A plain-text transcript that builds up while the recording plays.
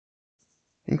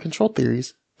In control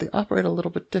theories, they operate a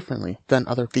little bit differently than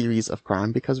other theories of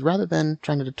crime because rather than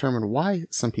trying to determine why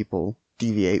some people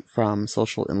deviate from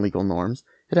social and legal norms,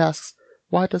 it asks,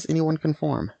 why does anyone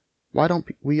conform? Why don't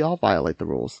we all violate the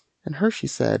rules? And Hershey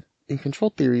said, in control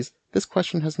theories, this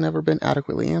question has never been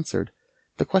adequately answered.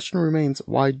 The question remains,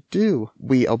 why do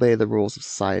we obey the rules of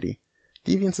society?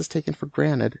 Deviance is taken for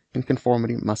granted, and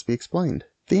conformity must be explained.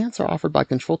 The answer offered by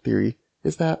control theory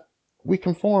is that we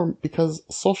conform because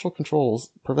social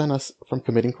controls prevent us from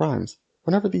committing crimes.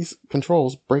 Whenever these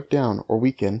controls break down or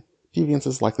weaken, deviance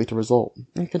is likely to result.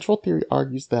 And control theory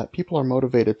argues that people are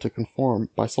motivated to conform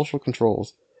by social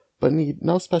controls, but need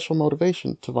no special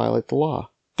motivation to violate the law.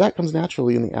 That comes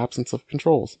naturally in the absence of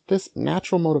controls. This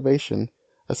natural motivation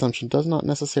assumption does not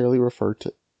necessarily refer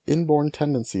to inborn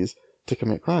tendencies to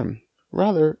commit crime.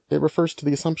 Rather, it refers to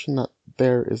the assumption that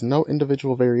there is no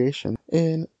individual variation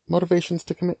in motivations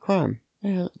to commit crime.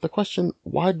 And the question,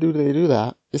 why do they do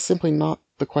that, is simply not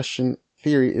the question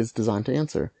theory is designed to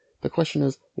answer. The question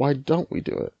is, why don't we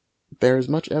do it? There is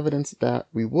much evidence that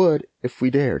we would if we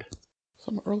dared.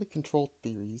 Some early control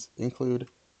theories include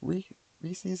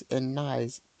Ricci's and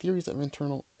Nye's theories of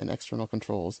internal and external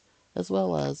controls, as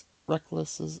well as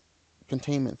Reckless's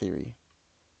containment theory.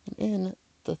 And in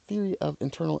the theory of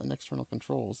internal and external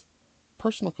controls,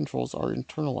 personal controls are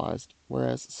internalized,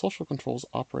 whereas social controls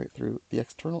operate through the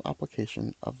external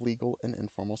application of legal and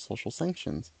informal social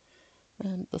sanctions.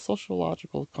 And the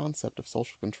sociological concept of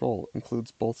social control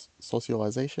includes both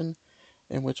socialization,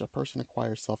 in which a person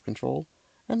acquires self-control,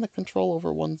 and the control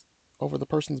over the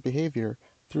person's behavior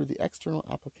through the external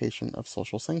application of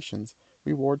social sanctions,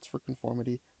 rewards for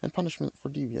conformity, and punishment for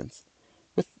deviance,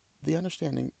 with the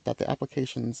understanding that the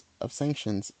applications of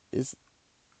sanctions is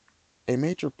a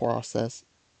major process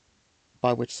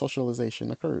by which socialization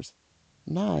occurs.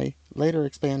 Nye later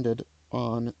expanded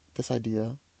on this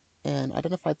idea and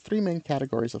identified three main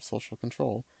categories of social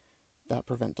control that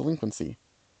prevent delinquency.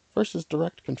 First is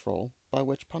direct control, by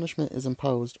which punishment is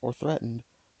imposed or threatened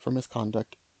for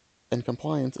misconduct and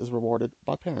compliance is rewarded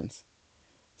by parents.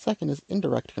 Second is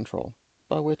indirect control,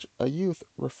 by which a youth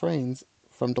refrains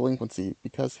from delinquency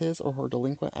because his or her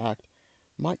delinquent act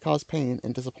might cause pain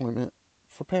and disappointment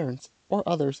for parents or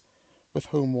others with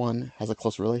whom one has a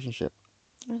close relationship.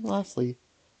 And lastly,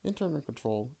 internal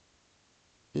control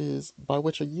is by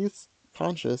which a youth's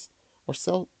conscious or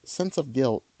sense of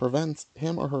guilt prevents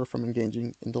him or her from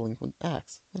engaging in delinquent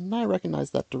acts. And Nye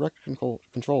recognized that direct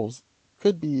controls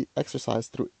could be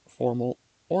exercised through formal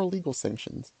or legal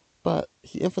sanctions, but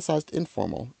he emphasized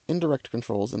informal, indirect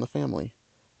controls in the family.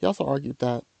 He also argued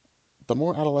that the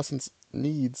more adolescents'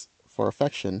 needs for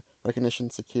affection, recognition,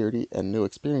 security, and new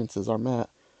experiences are met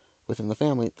within the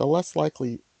family, the less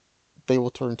likely they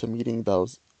will turn to meeting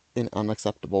those in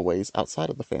unacceptable ways outside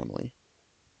of the family.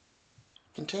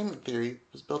 Containment theory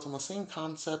was built on the same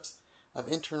concepts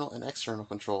of internal and external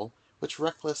control, which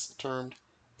Reckless termed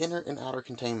inner and outer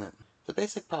containment. The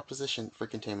basic proposition for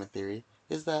containment theory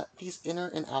is that these inner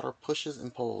and outer pushes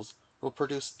and pulls will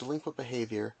produce delinquent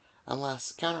behavior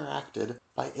unless counteracted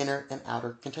by inner and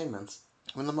outer containments.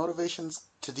 When the motivations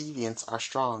to deviance are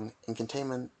strong and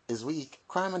containment is weak,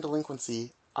 crime and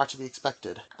delinquency are to be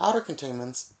expected. Outer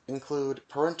containments include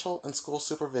parental and school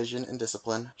supervision and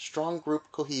discipline, strong group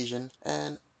cohesion,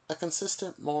 and a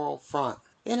consistent moral front.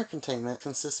 Inner containment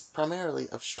consists primarily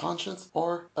of conscience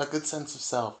or a good sense of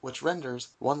self, which renders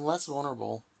one less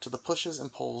vulnerable to the pushes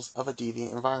and pulls of a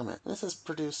deviant environment. This is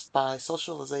produced by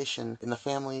socialization in the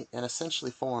family and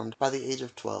essentially formed by the age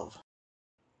of 12.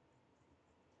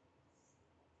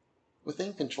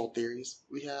 Within control theories,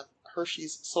 we have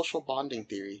Hershey's social bonding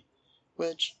theory,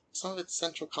 which some of its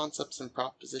central concepts and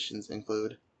propositions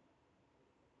include.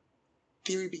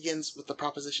 Theory begins with the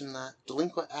proposition that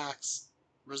delinquent acts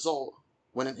result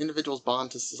when an individual's bond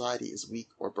to society is weak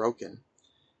or broken,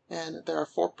 and there are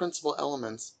four principal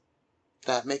elements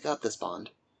that make up this bond.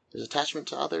 There's attachment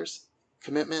to others,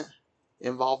 commitment,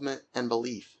 involvement, and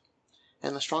belief.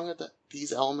 And the stronger that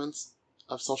these elements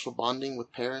of social bonding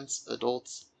with parents,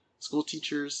 adults, school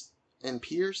teachers, and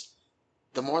peers,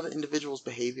 the more the individual's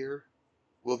behavior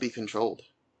will be controlled.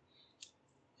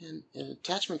 And an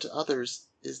attachment to others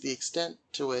is the extent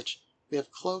to which we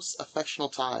have close affectional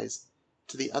ties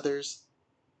to the others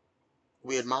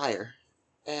we admire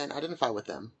and identify with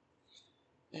them.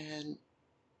 And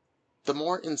the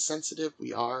more insensitive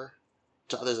we are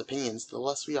to others' opinions, the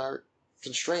less we are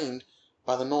constrained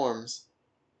by the norms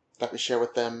that we share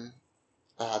with them.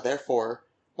 Therefore,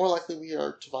 more likely we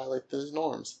are to violate those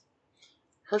norms.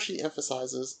 Hershey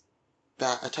emphasizes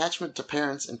that attachment to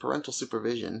parents and parental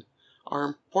supervision are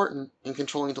important in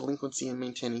controlling delinquency and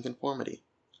maintaining conformity.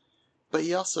 But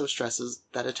he also stresses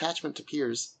that attachment to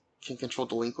peers can control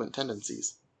delinquent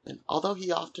tendencies. And although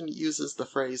he often uses the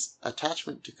phrase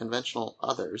attachment to conventional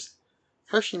others,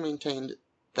 Hershey maintained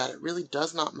that it really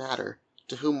does not matter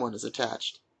to whom one is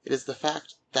attached. It is the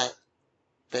fact that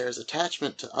there is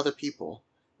attachment to other people,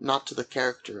 not to the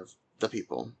character of the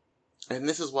people. And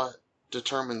this is what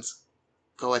determines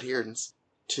coadherence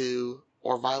to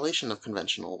or violation of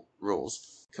conventional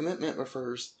rules. Commitment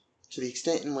refers to the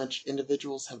extent in which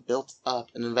individuals have built up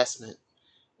an investment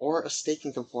or a stake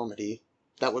in conformity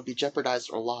that would be jeopardized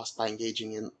or lost by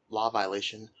engaging in law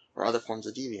violation or other forms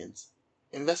of deviance.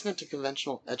 Investment to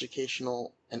conventional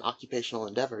educational and occupational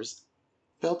endeavors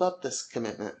build up this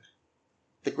commitment.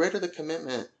 The greater the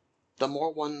commitment, the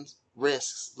more one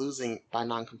risks losing by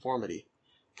nonconformity.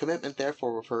 Commitment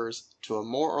therefore refers to a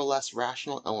more or less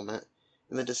rational element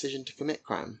in the decision to commit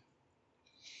crime.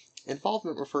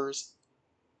 Involvement refers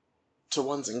to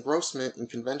one's engrossment in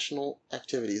conventional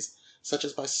activities, such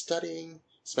as by studying,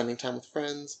 spending time with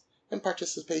friends, and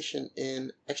participation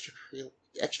in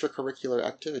extracurricular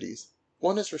activities.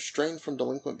 One is restrained from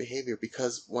delinquent behavior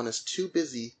because one is too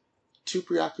busy, too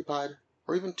preoccupied,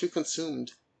 or even too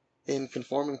consumed in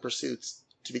conforming pursuits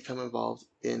to become involved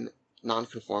in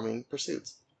non-conforming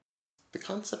pursuits. The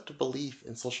concept of belief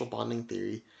in social bonding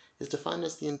theory is defined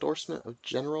as the endorsement of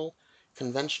general,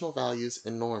 conventional values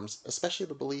and norms, especially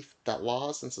the belief that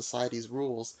laws and society's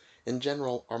rules in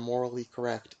general are morally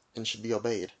correct and should be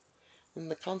obeyed. And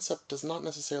the concept does not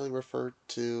necessarily refer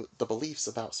to the beliefs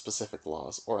about specific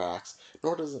laws or acts,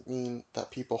 nor does it mean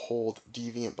that people hold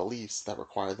deviant beliefs that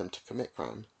require them to commit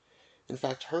crime. In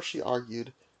fact, Hershey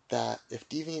argued that if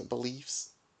deviant beliefs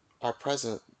are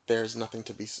present, there is nothing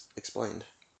to be explained.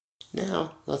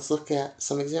 Now, let's look at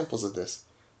some examples of this.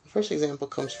 The first example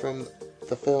comes from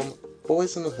the film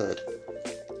Boyz in the Hood.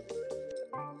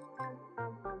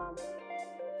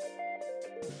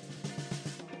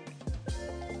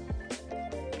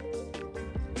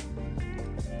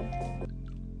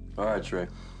 All right, Trey.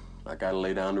 I gotta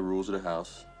lay down the rules of the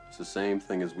house. It's the same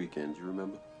thing as weekends, you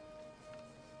remember?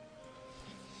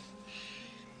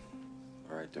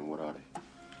 All right, then what are they?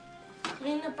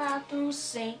 Clean the bathroom,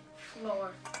 sink,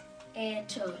 floor, and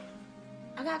tub.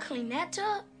 I gotta clean that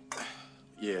tub?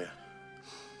 Yeah.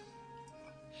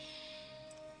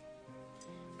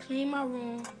 Clean my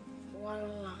room, water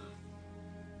the lawn.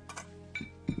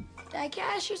 Dad, can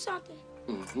I ask you something?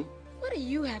 Mm-hmm. What do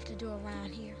you have to do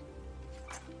around here?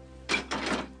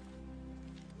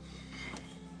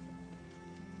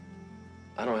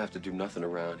 I don't have to do nothing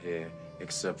around here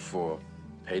except for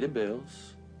pay the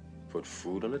bills, put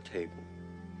food on the table,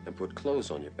 and put clothes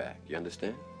on your back. You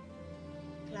understand?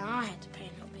 I don't have to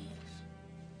pay no bills.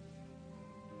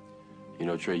 You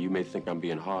know, Trey, you may think I'm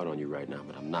being hard on you right now,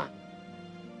 but I'm not.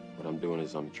 What I'm doing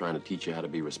is I'm trying to teach you how to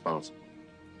be responsible.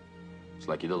 It's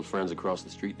like your little friends across the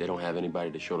street, they don't have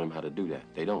anybody to show them how to do that.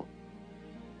 They don't.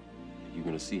 You're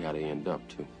gonna see how they end up,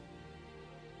 too.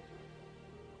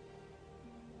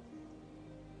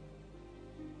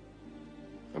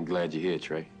 I'm glad you're here,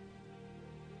 Trey.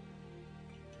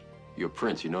 You're a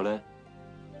prince, you know that?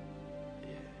 Yeah,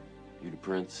 you the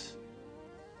prince,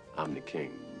 I'm the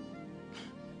king.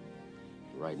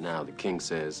 Right now, the king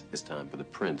says it's time for the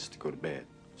prince to go to bed.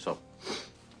 So,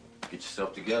 get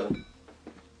yourself together. I'll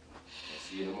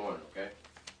see you in the morning, okay?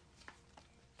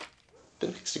 The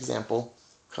next example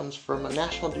comes from a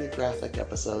National Geographic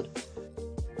episode.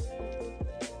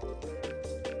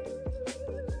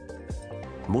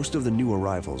 Most of the new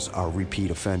arrivals are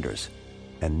repeat offenders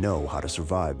and know how to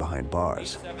survive behind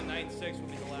bars. 796 will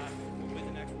be the last. We'll win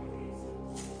the next one.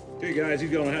 Okay, guys, he's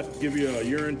gonna have to give you a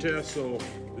urine test, so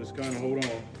just kind of hold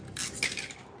on.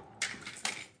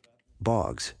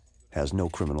 Boggs has no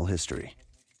criminal history.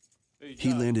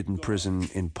 He landed in prison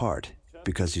in part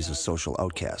because he's a social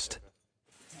outcast.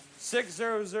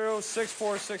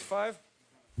 600-6465.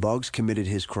 Boggs committed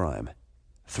his crime,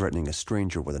 threatening a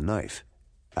stranger with a knife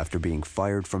after being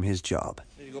fired from his job.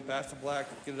 You go past the black,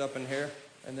 get it up in here,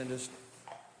 and then just...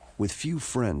 With few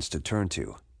friends to turn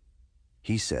to,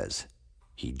 he says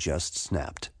he just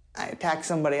snapped. I attacked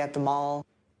somebody at the mall.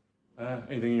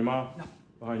 Anything in your mouth? No.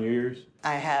 Behind your ears?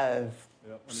 I have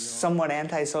somewhat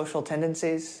antisocial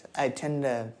tendencies. I tend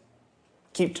to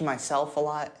keep to myself a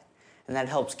lot, and that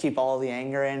helps keep all the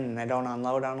anger in, and I don't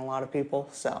unload on a lot of people.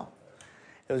 So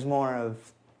it was more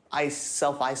of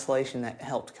self-isolation that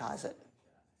helped cause it.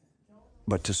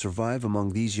 But to survive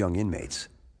among these young inmates,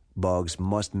 Boggs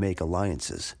must make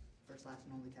alliances.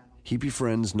 He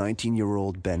befriends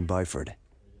 19-year-old Ben Byford,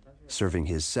 serving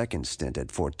his second stint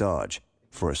at Fort Dodge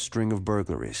for a string of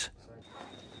burglaries.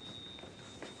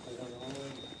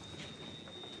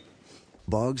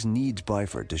 Boggs needs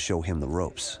Byford to show him the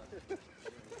ropes.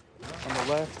 On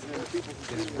the left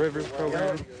is Rivers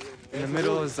program. In the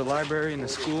middle is the library and the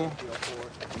school.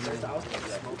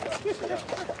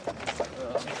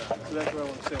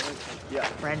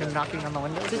 Random knocking on the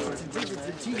windows.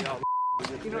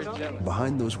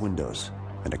 Behind those windows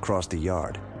and across the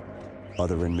yard,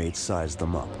 other inmates size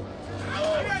them up.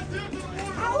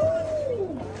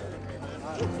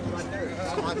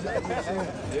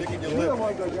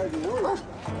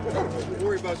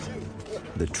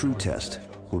 The true test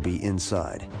will be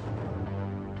inside.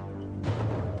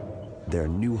 Their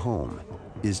new home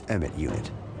is Emmett Unit.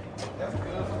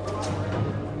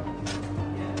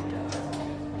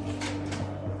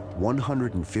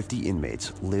 "150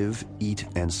 inmates live, eat,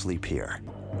 and sleep here.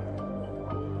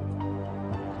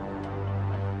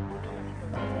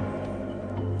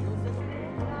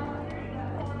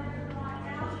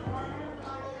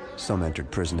 Some entered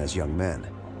prison as young men.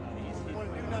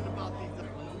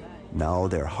 Now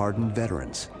they're hardened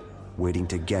veterans, waiting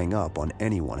to gang up on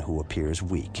anyone who appears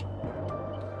weak.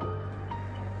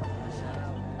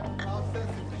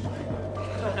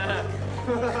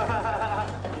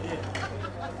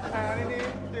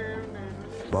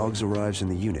 Boggs arrives in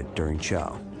the unit during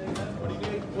chow.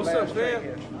 What's up, fam?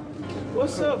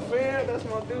 What's up, fam? That's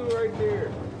my dude right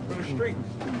there from the street.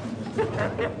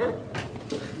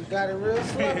 You got it real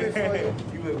sloppy for you.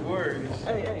 You look worried.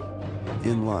 Hey.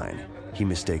 In line, he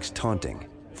mistakes taunting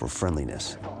for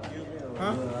friendliness.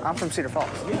 Huh? I'm from Cedar Falls.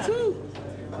 Me too.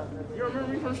 You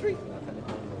remember me from the street?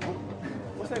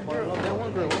 What's that girl? That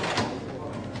one girl.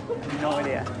 No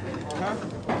idea. Huh?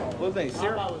 What's her name?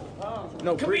 Sarah?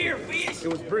 No, come here, bitch. It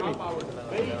was Brittany.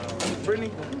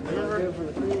 Brittany? Remember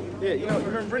her? Yeah, you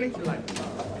remember Brittany?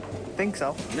 Think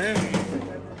so. Man.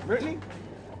 Brittany?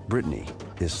 Brittany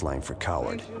is slang for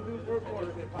coward.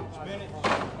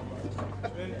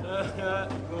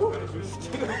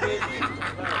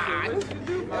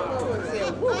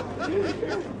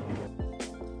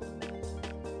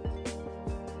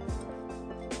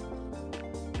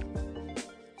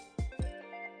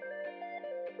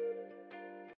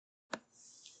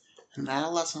 An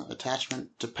adolescent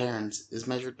attachment to parents is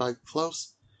measured by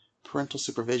close parental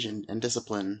supervision and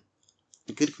discipline,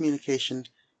 the good communication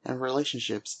and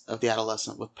relationships of the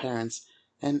adolescent with parents,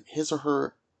 and his or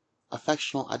her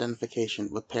affectional identification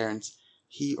with parents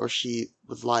he or she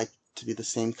would like to be the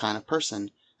same kind of person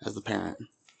as the parent.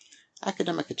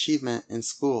 Academic achievement in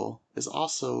school is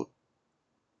also,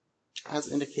 as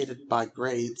indicated by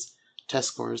grades, test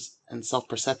scores, and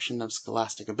self-perception of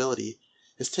scholastic ability,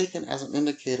 is taken as an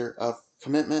indicator of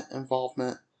commitment,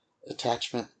 involvement,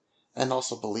 attachment, and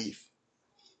also belief.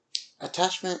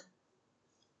 Attachment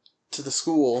to the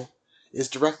school is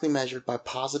directly measured by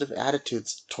positive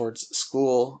attitudes towards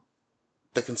school,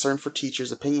 the concern for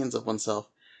teachers' opinions of oneself,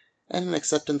 and an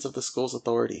acceptance of the school's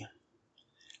authority.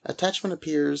 Attachment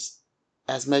appears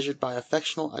as measured by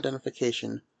affectional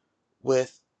identification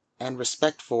with and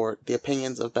respect for the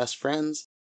opinions of best friends.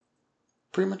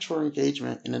 Premature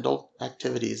engagement in adult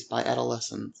activities by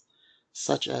adolescents,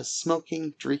 such as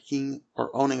smoking, drinking,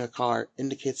 or owning a car,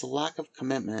 indicates a lack of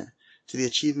commitment to the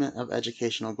achievement of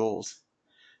educational goals.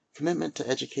 Commitment to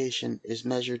education is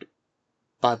measured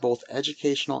by both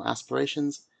educational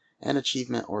aspirations and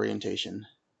achievement orientation.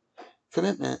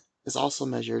 Commitment is also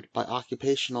measured by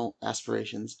occupational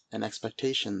aspirations and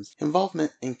expectations.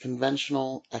 Involvement in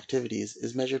conventional activities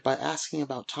is measured by asking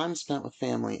about time spent with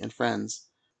family and friends,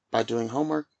 by doing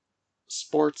homework,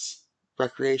 sports,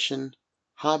 recreation,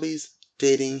 hobbies,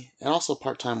 dating, and also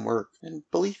part-time work. And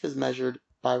belief is measured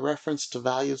by reference to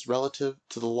values relative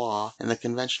to the law and the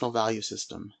conventional value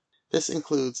system. This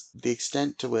includes the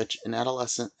extent to which an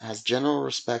adolescent has general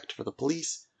respect for the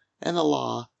police and the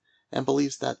law and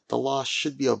believes that the law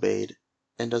should be obeyed,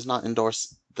 and does not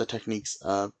endorse the techniques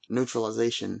of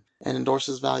neutralization, and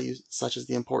endorses values such as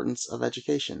the importance of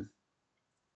education.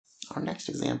 Our next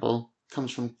example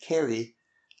comes from Carrie,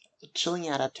 a chilling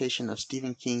adaptation of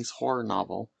Stephen King's horror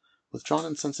novel. Withdrawn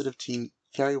and sensitive teen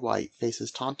Carrie White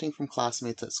faces taunting from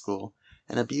classmates at school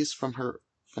and abuse from her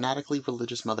fanatically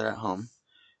religious mother at home.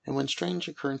 And when strange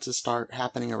occurrences start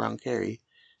happening around Carrie,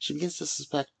 she begins to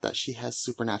suspect that she has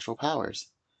supernatural powers.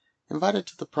 Invited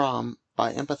to the prom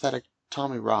by empathetic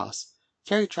Tommy Ross,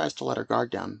 Carrie tries to let her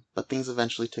guard down, but things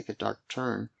eventually take a dark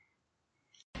turn.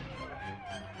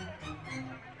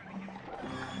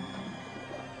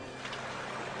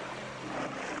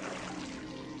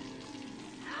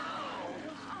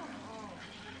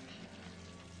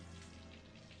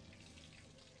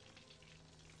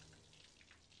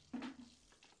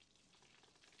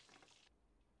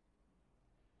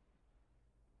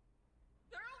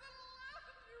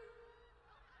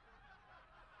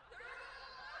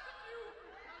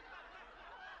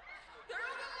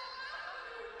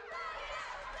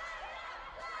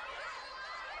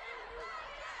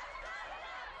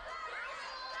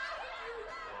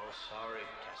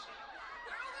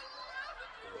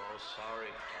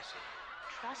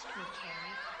 Trust me,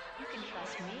 Carrie. You can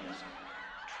trust me.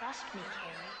 Trust me,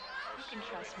 Carrie. You can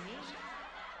trust me.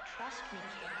 Trust me,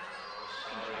 Carrie. You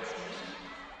can trust me.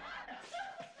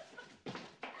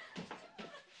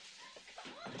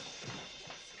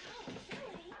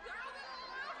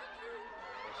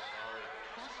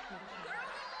 Trust me, Carrie.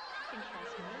 You can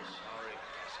trust me.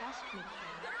 Trust me,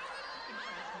 Carrie. You can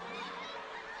trust me.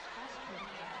 Trust me,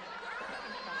 Carrie. You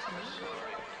can trust me.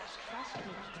 Trust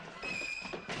me, Carrie.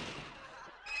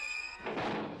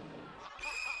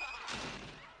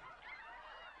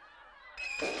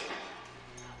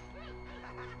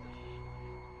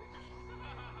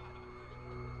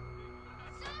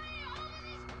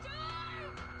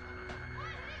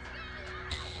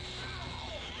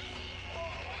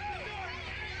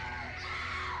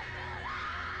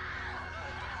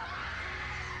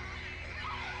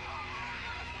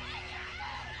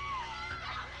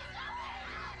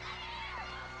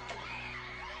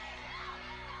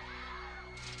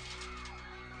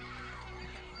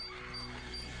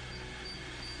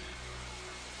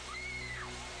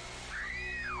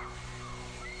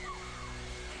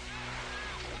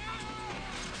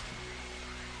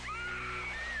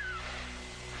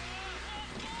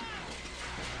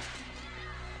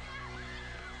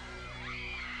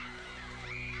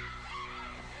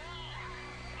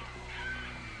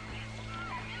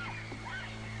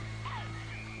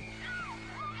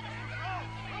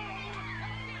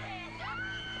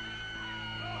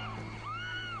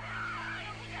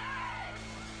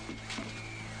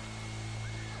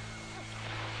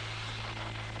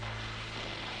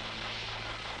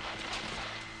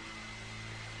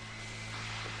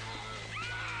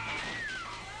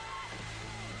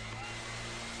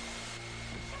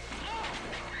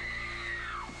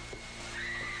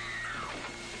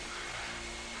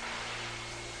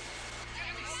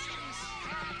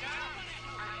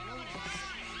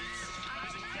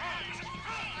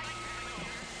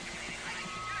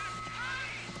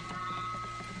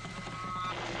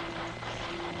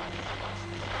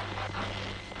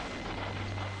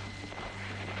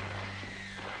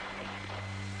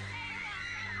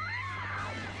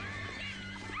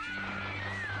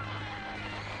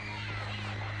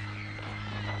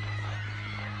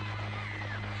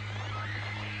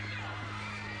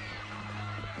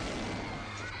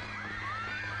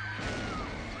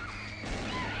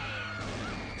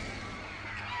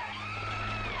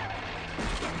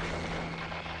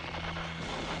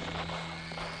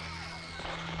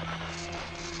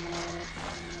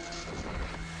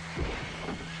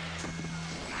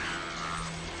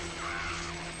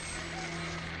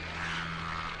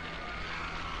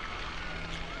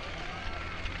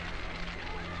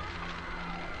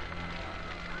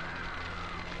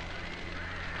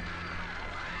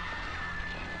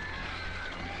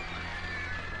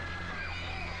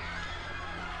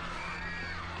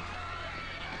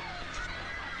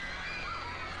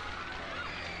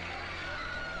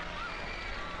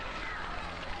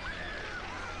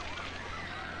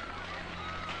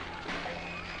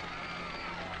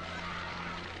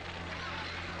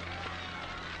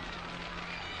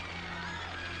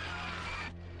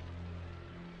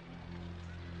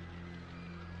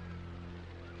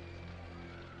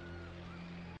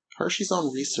 Hershey's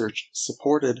own research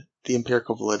supported the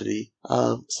empirical validity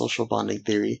of social bonding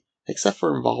theory, except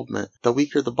for involvement. The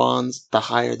weaker the bonds, the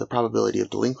higher the probability of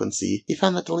delinquency. He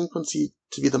found that delinquency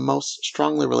to be the most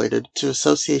strongly related to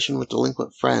association with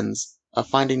delinquent friends, a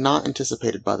finding not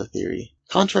anticipated by the theory.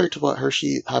 Contrary to what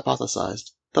Hershey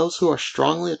hypothesized, those who are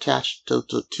strongly attached to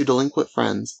delinquent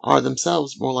friends are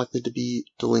themselves more likely to be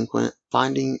delinquent,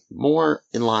 finding more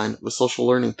in line with social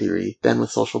learning theory than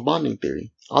with social bonding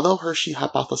theory. Although Hershey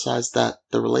hypothesized that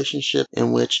the relationship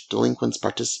in which delinquents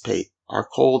participate are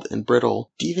cold and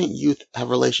brittle, deviant youth have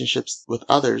relationships with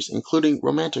others, including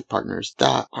romantic partners,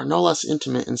 that are no less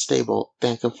intimate and stable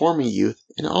than conforming youth,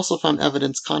 and also found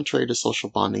evidence contrary to social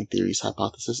bonding theory's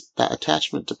hypothesis that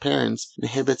attachment to parents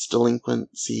inhibits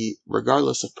delinquency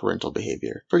regardless of parental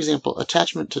behavior. For example,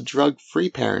 attachment to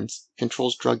drug-free parents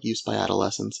controls drug use by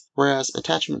adolescents, whereas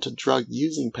attachment to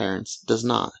drug-using parents does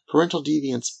not. Parental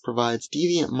deviance provides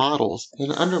deviant models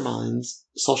and undermines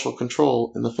social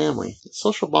control in the family.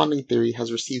 Social bonding theory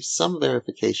has received some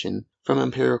verification from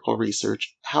empirical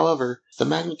research. However, the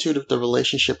magnitude of the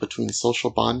relationship between social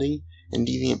bonding and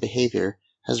deviant behavior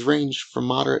has ranged from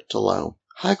moderate to low.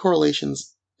 High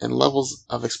correlations and levels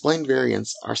of explained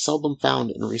variance are seldom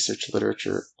found in research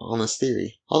literature on this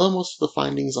theory. Although most of the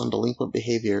findings on delinquent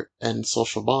behavior and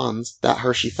social bonds that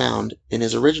Hershey found in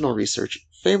his original research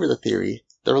favor the theory,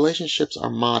 the relationships are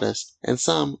modest, and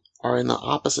some are in the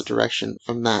opposite direction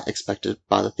from that expected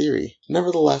by the theory.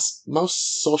 Nevertheless,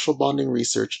 most social bonding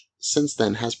research since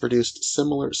then has produced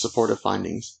similar supportive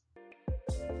findings.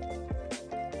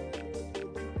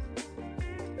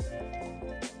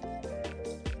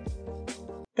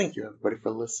 Thank you everybody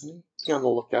for listening. Be on the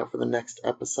lookout for the next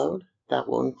episode. That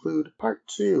will include part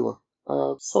 2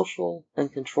 of social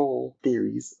and control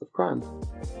theories of crime.